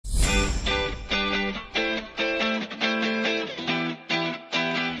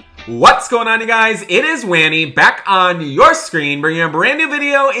What's going on, you guys? It is Wanny back on your screen, bringing a brand new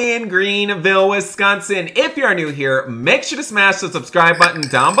video in Greenville, Wisconsin. If you are new here, make sure to smash the subscribe button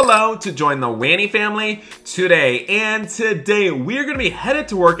down below to join the Wanny family today. And today, we're going to be headed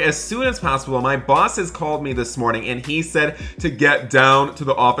to work as soon as possible. My boss has called me this morning, and he said to get down to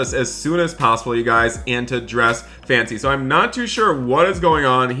the office as soon as possible, you guys, and to dress fancy. So I'm not too sure what is going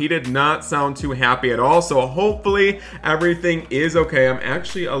on. He did not sound too happy at all, so hopefully everything is okay. I'm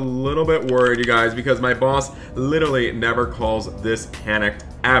actually a little bit worried, you guys, because my boss literally never calls this panicked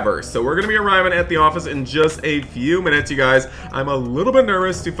ever. So we're gonna be arriving at the office in just a few minutes, you guys. I'm a little bit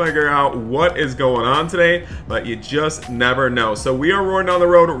nervous to figure out what is going on today, but you just never know. So we are roaring down the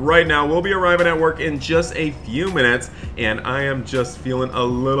road right now. We'll be arriving at work in just a few minutes, and I am just feeling a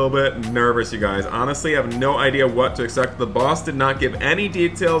little bit nervous, you guys. Honestly, I have no idea what to expect. The boss did not give any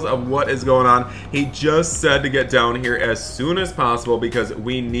details of what is going on. He just said to get down here as soon as possible because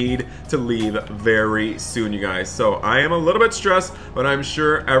we need to leave very soon, you guys. So I am a little bit stressed, but I'm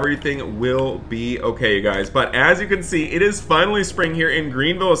sure everything will be okay, you guys. But as you can see, it is finally spring here in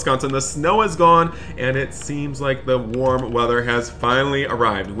Greenville, Wisconsin. The snow is gone, and it seems like the warm weather has finally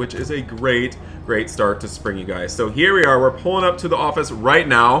arrived, which is a great start to spring, you guys. So here we are. We're pulling up to the office right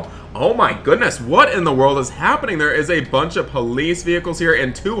now. Oh my goodness, what in the world is happening? There is a bunch of police vehicles here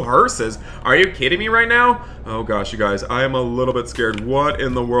and 2 hearses. Are you kidding me right now? Oh gosh, you guys, I am a little bit scared. What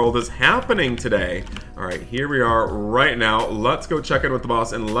in the world is happening today? All right, here we are right now. Let's go check in with the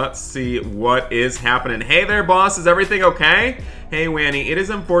boss and let's see what is happening. Hey there, boss, is everything okay? Hey, Wanny, it is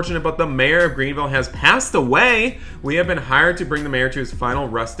unfortunate, but the mayor of Greenville has passed away. We have been hired to bring the mayor to his final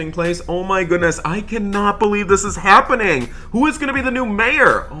resting place. Oh my goodness, I cannot believe this is happening. Who is gonna be the new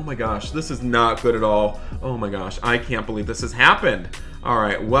mayor? Oh my gosh, this is not good at all. Oh my gosh, I can't believe this has happened. All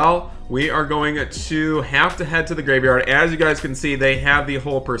right, well, we are going to have to head to the graveyard. As you guys can see, they have the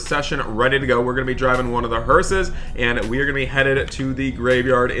whole procession ready to go. We're going to be driving one of the hearses, and we are going to be headed to the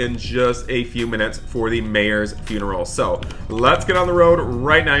graveyard in just a few minutes for the mayor's funeral. So let's get on the road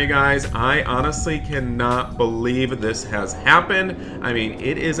right now, you guys. I honestly cannot believe this has happened. I mean,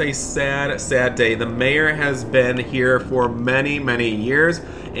 it is a sad day. The mayor has been here for many years,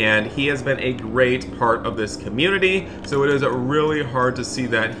 and he has been a great part of this community. So it is really hard to see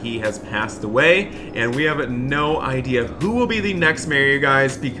that he has passed away, and we have no idea who will be the next mayor, you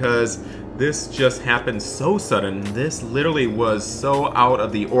guys, because this just happened so sudden. This literally was so out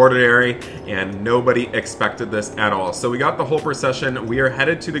of the ordinary, and nobody expected this at all. So we got the whole procession. We are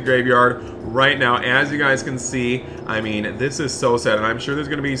headed to the graveyard right now. As you guys can see, I mean, this is so sad, and I'm sure there's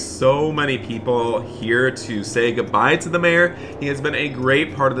going to be so many people here to say goodbye to the mayor. He has been a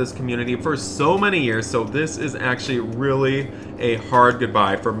great part of this community for so many years, so this is actually really a hard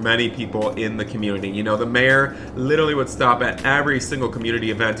goodbye for many people in the community. You know, the mayor literally would stop at every single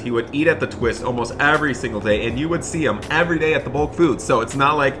community event. He would eat at the Twist almost every single day, and you would see him every day at the bulk food. So it's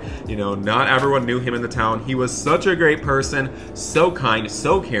not like, you know, not everyone knew him in the town. He was such a great person, so kind,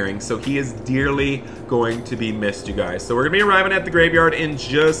 so caring. So he is dearly going to be missed, you guys. So we're gonna be arriving at the graveyard in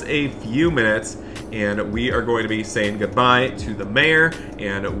just a few minutes, and we are going to be saying goodbye to the mayor,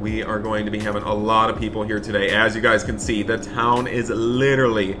 and we are going to be having a lot of people here today. As you guys can see, the town is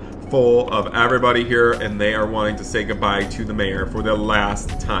literally full of everybody here, and they are wanting to say goodbye to the mayor for the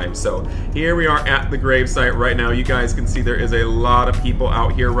last time. So here we are at the gravesite right now. You guys can see there is a lot of people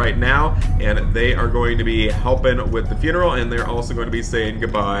out here right now, and they are going to be helping with the funeral, and they're also going to be saying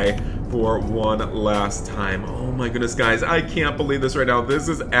goodbye for one last time. Oh my goodness, guys, I can't believe this right now. This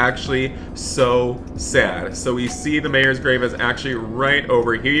is actually so sad. So we see the mayor's grave is actually right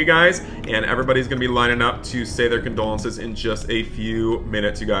over here, you guys, and everybody's gonna be lining up to say their condolences in just a few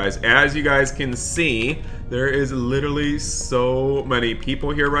minutes, you guys. As you guys can see, there is literally so many people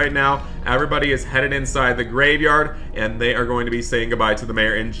here right now. Everybody is headed inside the graveyard, and they are going to be saying goodbye to the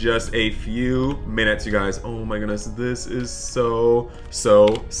mayor in just a few minutes, you guys. Oh my goodness, this is so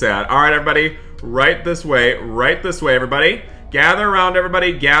sad. All right, everybody, right this way, everybody. Gather around,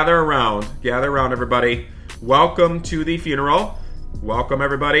 everybody, gather around, everybody. Welcome to the funeral. Welcome,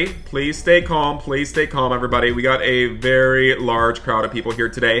 everybody. Please stay calm, everybody. We got a very large crowd of people here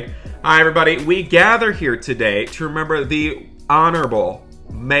today. Hi, everybody. We gather here today to remember the honorable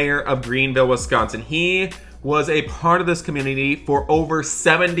mayor of Greenville, Wisconsin. He was a part of this community for over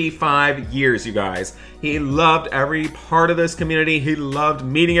 75 years, you guys. He loved every part of this community. He loved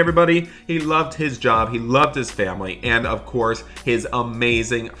meeting everybody. He loved his job. He loved his family, and of course, his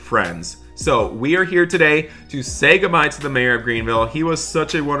amazing friends. So we are here today to say goodbye to the mayor of Greenville. He was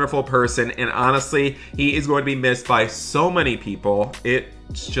such a wonderful person, and honestly, he is going to be missed by so many people.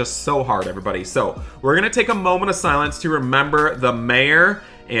 It's just so hard, everybody. So we're gonna take a moment of silence to remember the mayor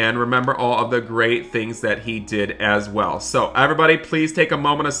and remember all of the great things that he did as well. So everybody, please take a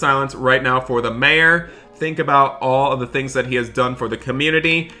moment of silence right now for the mayor. Think about all of the things that he has done for the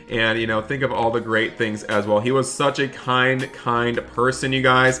community, and you know, think of all the great things as well. He was such a kind person, you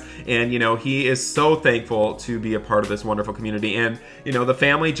guys, and you know, he is so thankful to be a part of this wonderful community. And you know, the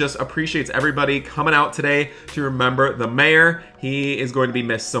family just appreciates everybody coming out today to remember the mayor. He is going to be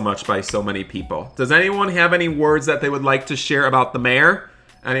missed so much by so many people. Does anyone have any words that they would like to share about the mayor?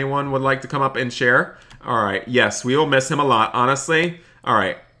 Anyone would like to come up and share? All right, yes, we will miss him a lot, honestly. All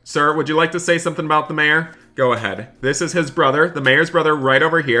right. Sir, would you like to say something about the mayor? Go ahead. This is his brother, the mayor's brother, right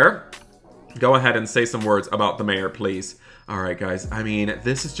over here. Go ahead and say some words about the mayor, please. All right, guys. I mean,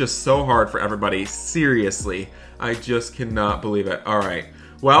 this is just so hard for everybody. Seriously. I just cannot believe it. All right.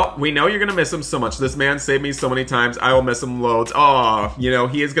 Well, we know you're going to miss him so much. This man saved me so many times. I will miss him loads. Oh, you know,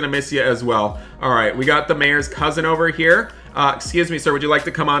 he is going to miss you as well. All right. We got the mayor's cousin over here. Excuse me, sir. Would you like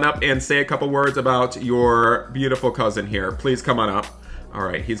to come on up and say a couple words about your beautiful cousin here? Please come on up. All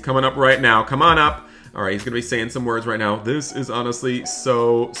right, he's coming up right now. Come on up. All right, he's going to be saying some words right now. This is honestly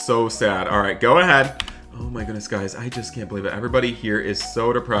so sad. All right, go ahead. Oh my goodness, guys, I just can't believe it. Everybody here is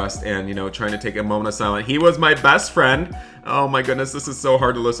so depressed and, you know, trying to take a moment of silence. He was my best friend. Oh my goodness, this is so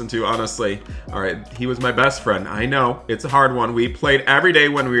hard to listen to, honestly. All right, he was my best friend. I know, it's a hard one. We played every day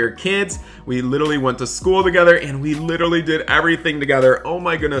when we were kids. We literally went to school together and we literally did everything together. Oh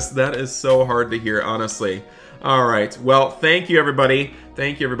my goodness, that is so hard to hear, honestly. All right, well, thank you, everybody.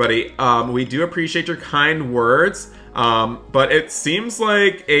 Thank you, everybody. We do appreciate your kind words, but it seems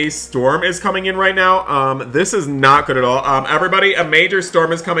like a storm is coming in right now. This is not good at all. Everybody, a major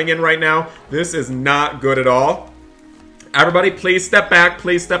storm is coming in right now. This is not good at all. Everybody, please step back.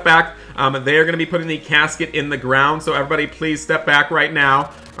 Please step back. They are going to be putting the casket in the ground, so everybody, please step back right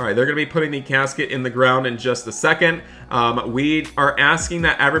now. All right, they're going to be putting the casket in the ground in just a second. We are asking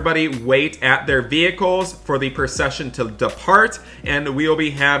that everybody wait at their vehicles for the procession to depart, and we will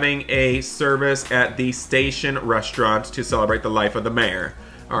be having a service at the station restaurant to celebrate the life of the mayor.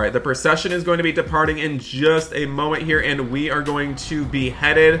 All right, the procession is going to be departing in just a moment here, and we are going to be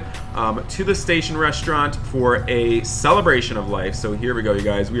headed to the station restaurant for a celebration of life. So here we go, you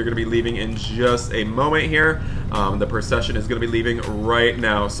guys. We are going to be leaving in just a moment here. The procession is going to be leaving right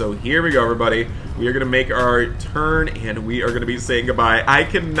now. So here we go, everybody. We are going to make our turn, and we are going to be saying goodbye. I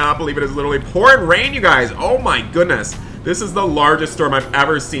cannot believe it is literally pouring rain, you guys. Oh my goodness. This is the largest storm I've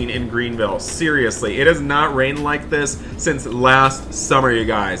ever seen in Greenville. Seriously, it has not rained like this since last summer, you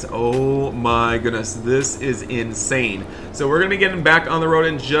guys. Oh my goodness, this is insane. So we're gonna be getting back on the road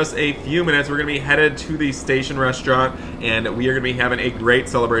in just a few minutes. We're gonna be headed to the station restaurant, and we are gonna be having a great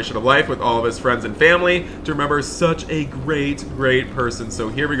celebration of life with all of his friends and family to remember such a great person. So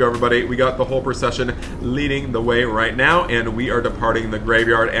here we go, everybody. We got the whole procession leading the way right now, and we are departing the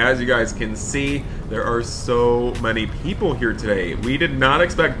graveyard. As you guys can see, there are so many people here today. We did not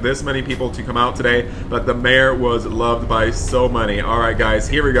expect this many people to come out today, but the mayor was loved by so many. All right, guys,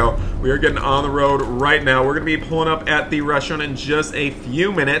 here we go. We are getting on the road right now. We're gonna be pulling up at the restaurant in just a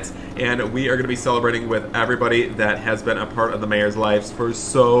few minutes, and we are gonna be celebrating with everybody that has been a part of the mayor's lives for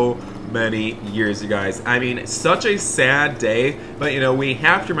so many years, you guys. I mean, such a sad day, but you know, we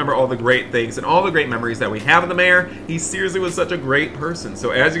have to remember all the great things and all the great memories that we have of the mayor. He seriously was such a great person. So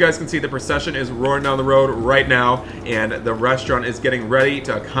as you guys can see, the procession is roaring down the road right now, and the restaurant is getting ready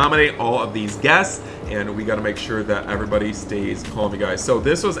to accommodate all of these guests, and we got to make sure that everybody stays calm, you guys. So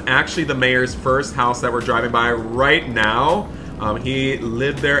this was actually the mayor's first house that we're driving by right now. He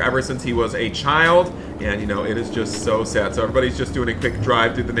lived there ever since he was a child, and you know, it is just so sad. So everybody's just doing a quick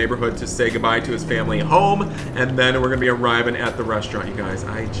drive through the neighborhood to say goodbye to his family home, and then we're gonna be arriving at the restaurant, you guys.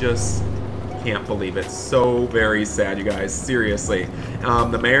 I just can't believe it. So very sad, you guys. Seriously.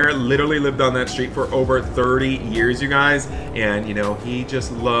 The mayor literally lived on that street for over 30 years, you guys, and you know, he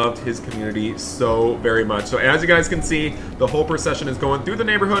just loved his community so very much. So as you guys can see, the whole procession is going through the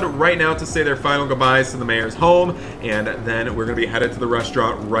neighborhood right now to say their final goodbyes to the mayor's home, and then we're gonna be headed to the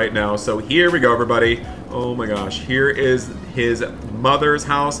restaurant right now. So here we go, everybody. Oh my gosh, here is his mother's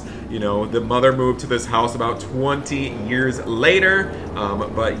house. You know, the mother moved to this house about 20 years later,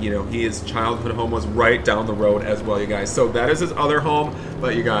 but you know, his childhood home was right down the road as well, you guys. So that is his other home,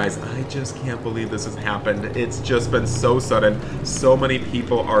 but you guys, I just can't believe this has happened. It's just been so sudden. So many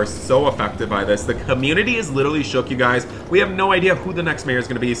people are so affected by this. The community is literally shook, you guys. We have no idea who the next mayor is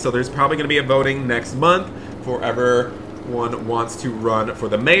going to be, so there's probably going to be a voting next month for one wants to run for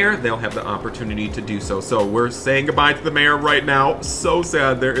the mayor, they'll have the opportunity to do so. So we're saying goodbye to the mayor right now. So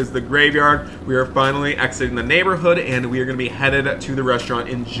sad. There is the graveyard. We are finally exiting the neighborhood, and we are going to be headed to the restaurant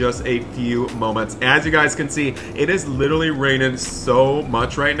in just a few moments. As you guys can see, it is literally raining so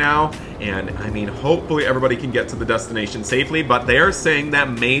much right now, and I mean, hopefully everybody can get to the destination safely, but they are saying that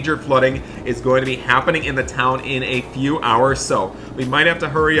major flooding is going to be happening in the town in a few hours, so we might have to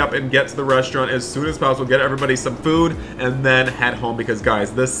hurry up and get to the restaurant as soon as possible, get everybody some food, and then head home, because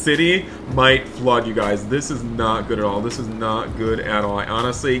guys, the city might flood, you guys. This is not good at all. This is not good at all. I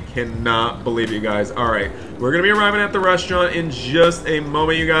honestly cannot believe it, you guys. All right, we're gonna be arriving at the restaurant in just a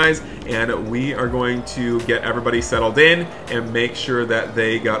moment, you guys, and we are going to get everybody settled in and make sure that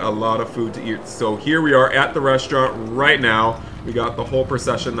they got a lot of food to eat. So here we are at the restaurant right now. We got the whole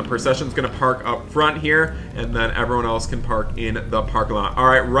procession. The procession's gonna park up front here, and then everyone else can park in the parking lot. All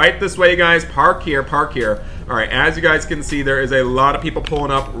right, right this way, you guys. Park here, park here. All right, as you guys can see, there is a lot of people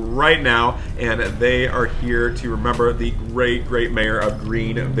pulling up right now, and they are here to remember the great, great mayor of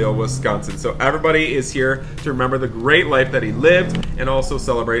Greenville, Wisconsin. So everybody is here to remember the great life that he lived and also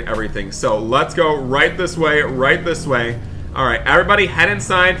celebrate everything. So let's go right this way, right this way. All right, everybody head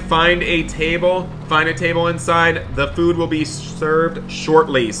inside, find a table inside. The food will be served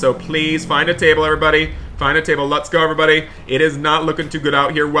shortly, so please find a table, everybody. Find a table. Let's go, everybody. It is not looking too good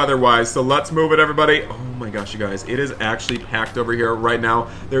out here weather-wise, so let's move it, everybody. Oh my gosh, you guys, it is actually packed over here right now.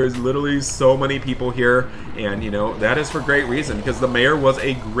 There is literally so many people here, and you know, that is for great reason, because the mayor was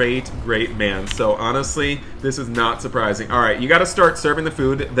a great, great man. So honestly, this is not surprising. All right, you got to start serving the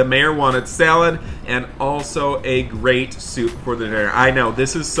food. The mayor wanted salad and also a great soup for the dinner. I know,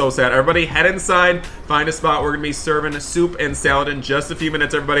 this is so sad. Everybody head inside, find a spot. We're gonna be serving soup and salad in just a few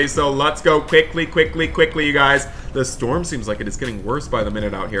minutes, everybody. So let's go quickly, quickly, quickly, you guys. The storm seems like it is getting worse by the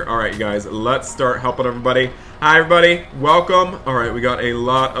minute out here. All right, you guys, let's start helping everybody. Hi, everybody. Welcome. All right, we got a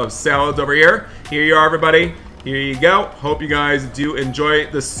lot of salads over here. Here you are, everybody. Here you go. Hope you guys do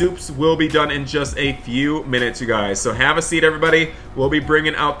enjoy. The soups will be done in just a few minutes, you guys. So have a seat, everybody. We'll be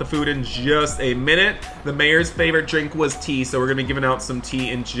bringing out the food in just a minute. The mayor's favorite drink was tea, so we're going to be giving out some tea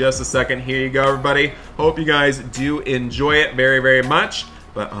in just a second. Here you go, everybody. Hope you guys do enjoy it very, very much.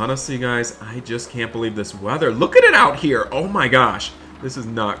 But honestly, guys, I just can't believe this weather. Look at it out here. Oh my gosh. This is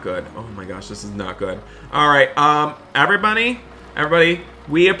not good. Oh my gosh, this is not good. All right, everybody,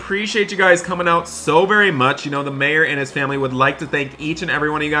 we appreciate you guys coming out so very much. You know, the mayor and his family would like to thank each and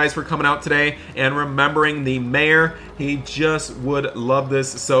every one of you guys for coming out today and remembering the mayor. He just would love this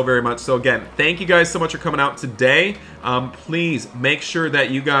so very much. So again, thank you guys so much for coming out today. Please make sure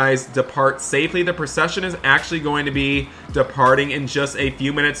that you guys depart safely. The procession is actually going to be departing in just a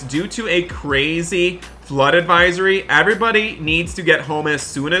few minutes due to a crazy flood advisory. Everybody needs to get home as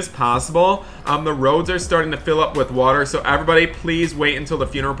soon as possible. The roads are starting to fill up with water, so everybody please wait until the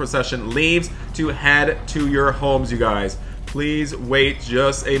funeral procession leaves to head to your homes, you guys. Please wait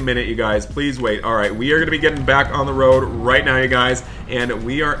just a minute, you guys. Please wait. All right, we are going to be getting back on the road right now, you guys, and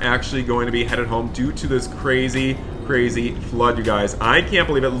we are actually going to be headed home due to this crazy flood, you guys. I can't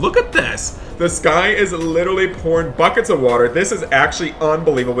believe it. Look at this. The sky is literally pouring buckets of water. This is actually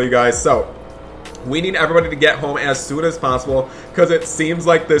unbelievable, you guys. So we need everybody to get home as soon as possible because it seems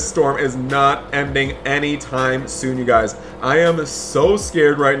like this storm is not ending anytime soon, you guys. I am so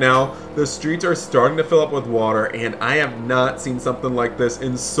scared right now. The streets are starting to fill up with water, and I have not seen something like this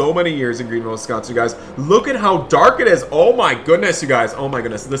in so many years in Greenville, Wisconsin, you guys. Look at how dark it is. Oh my goodness, you guys. Oh my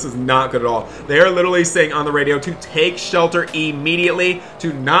goodness. This is not good at all. They are literally saying on the radio to take shelter immediately,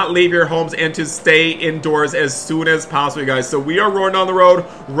 to not leave your homes, and to stay indoors as soon as possible, you guys. So we are roaring down the road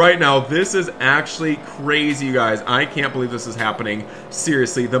right now. This is actually crazy, you guys. I can't believe this is happening.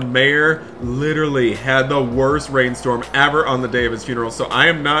 Seriously, the mayor literally had the worst rainstorm ever on the day of his funeral. So I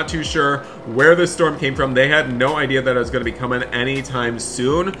am not too sure where this storm came from. They had no idea that it was going to be coming anytime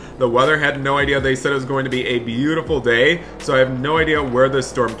soon. The weather had no idea. They said it was going to be a beautiful day. So I have no idea where this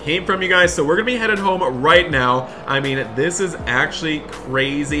storm came from, you guys. So we're going to be headed home right now. I mean, this is actually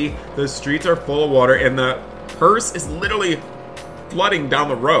crazy. The streets are full of water, and the Hearse is literally flooding down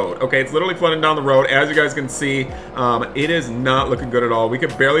the road. Okay, it's literally flooding down the road. As you guys can see, it is not looking good at all. We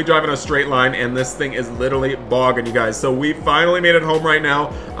could barely drive in a straight line, and this thing is literally bogging, you guys. So we finally made it home right now.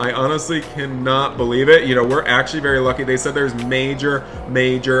 I honestly cannot believe it. You know, we're actually very lucky. They said there's major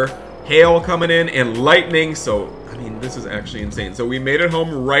hail coming in and lightning. So, I mean, this is actually insane. So we made it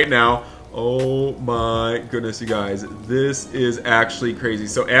home right now. Oh my goodness, you guys. This is actually crazy.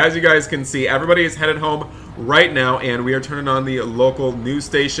 So as you guys can see, everybody is headed home right now, and we are turning on the local news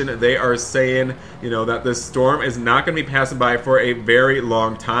station. They are saying, you know, that this storm is not going to be passing by for a very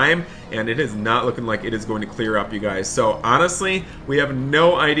long time, and it is not looking like it is going to clear up, you guys. So honestly, we have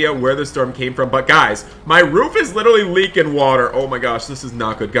no idea where the storm came from. But guys, my roof is literally leaking water. Oh my gosh, this is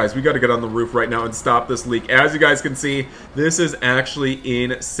not good, guys. We got to get on the roof right now and stop this leak. As you guys can see, this is actually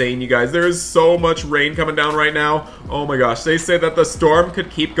insane, you guys. There is so much rain coming down right now. Oh my gosh, they say that the storm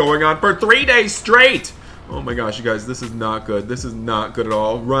could keep going on for 3 days straight. Oh my gosh, you guys, this is not good. This is not good at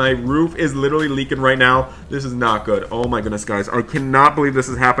all. My roof is literally leaking right now. This is not good. Oh my goodness, guys. I cannot believe this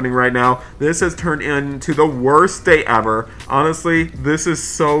is happening right now. This has turned into the worst day ever. Honestly, this is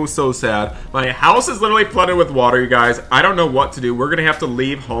so, so sad. My house is literally flooded with water, you guys. I don't know what to do. We're going to have to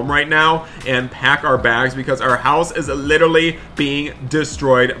leave home right now and pack our bags because our house is literally being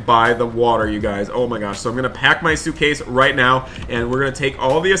destroyed by the water, you guys. Oh my gosh. So I'm going to pack my suitcase right now, and we're going to take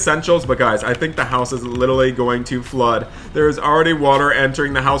all the essentials. But guys, I think the house is literally going to flood. There is already water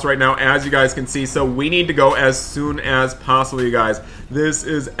entering the house right now, as you guys can see, so we need to go as soon as possible, you guys. This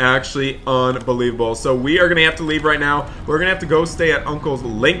is actually unbelievable. So we are gonna have to leave right now. We're gonna have to go stay at Uncle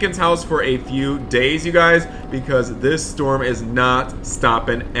Lincoln's house for a few days, you guys, because this storm is not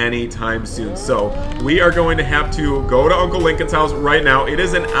stopping anytime soon. So we are going to have to go to Uncle Lincoln's house right now. It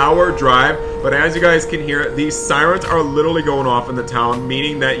is an hour drive, but as you guys can hear, these sirens are literally going off in the town,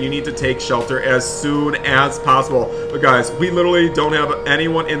 meaning that you need to take shelter as soon as possible. But guys, we literally don't have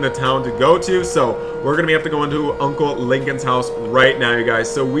anyone in the town to go to, so we're gonna have to go into Uncle Lincoln's house right now, you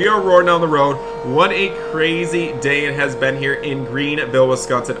guys. So we are roaring down the road. What a crazy day it has been here in Greenville,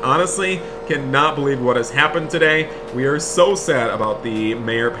 Wisconsin. Honestly, cannot believe what has happened today. We are so sad about the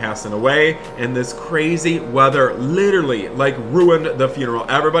mayor passing away, and this crazy weather literally like ruined the funeral.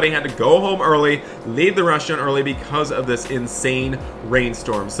 Everybody had to go home early, leave the restaurant early because of this insane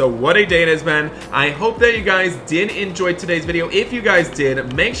rainstorm. So what a day it has been. I hope that you guys did enjoy today's video. If you guys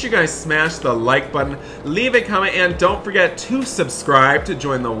did, make sure you guys smash the like button, leave a comment, and don't forget to subscribe to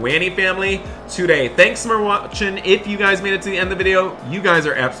join the Wanny family today. Thanks for watching. If you guys made it to the end of the video, you guys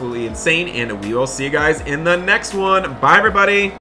are absolutely insane, and we will see you guys in the next one. Bye, everybody.